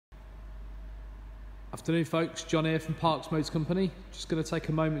Afternoon folks, John here from Parks Motor Company. Just going to take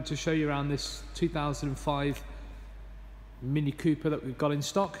a moment to show you around this 2005 Mini Cooper that we've got in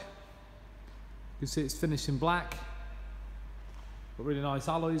stock. You can see it's finished in black. Got really nice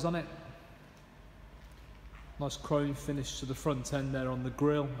alloys on it. Nice chrome finish to the front end there on the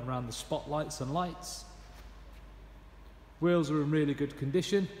grille, around the spotlights and lights. Wheels are in really good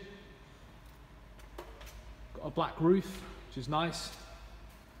condition. Got a black roof, which is nice.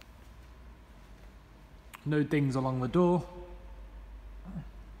 No dings along the door. And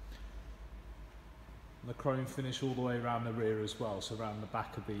the chrome finish all the way around the rear as well, so around the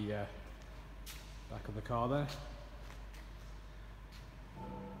back of the car there.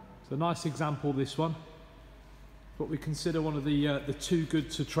 It's a nice example, this one. What we consider one of the too good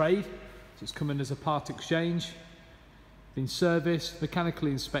to trade. So it's come in as a part exchange. Been serviced,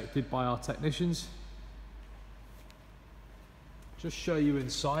 mechanically inspected by our technicians. Just show you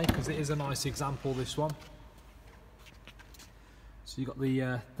inside because it is a nice example, this one. So you've got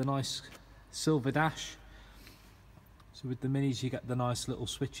the nice silver dash. So with the Minis you get the nice little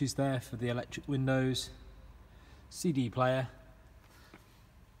switches there for the electric windows, CD player.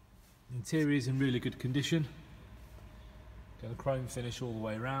 The interior is in really good condition. Got a chrome finish all the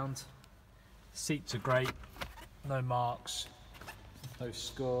way around. Seats are great, no marks, no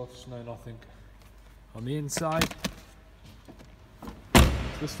scuffs, no nothing on the inside.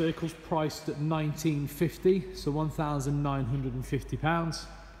 This vehicle's priced at £19.50, so £1,950.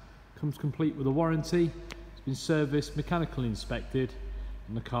 Comes complete with a warranty. It's been serviced, mechanically inspected,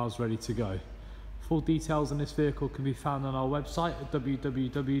 and the car's ready to go. Full details on this vehicle can be found on our website at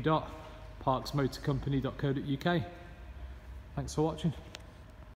www.parksmotorcompany.co.uk. Thanks for watching.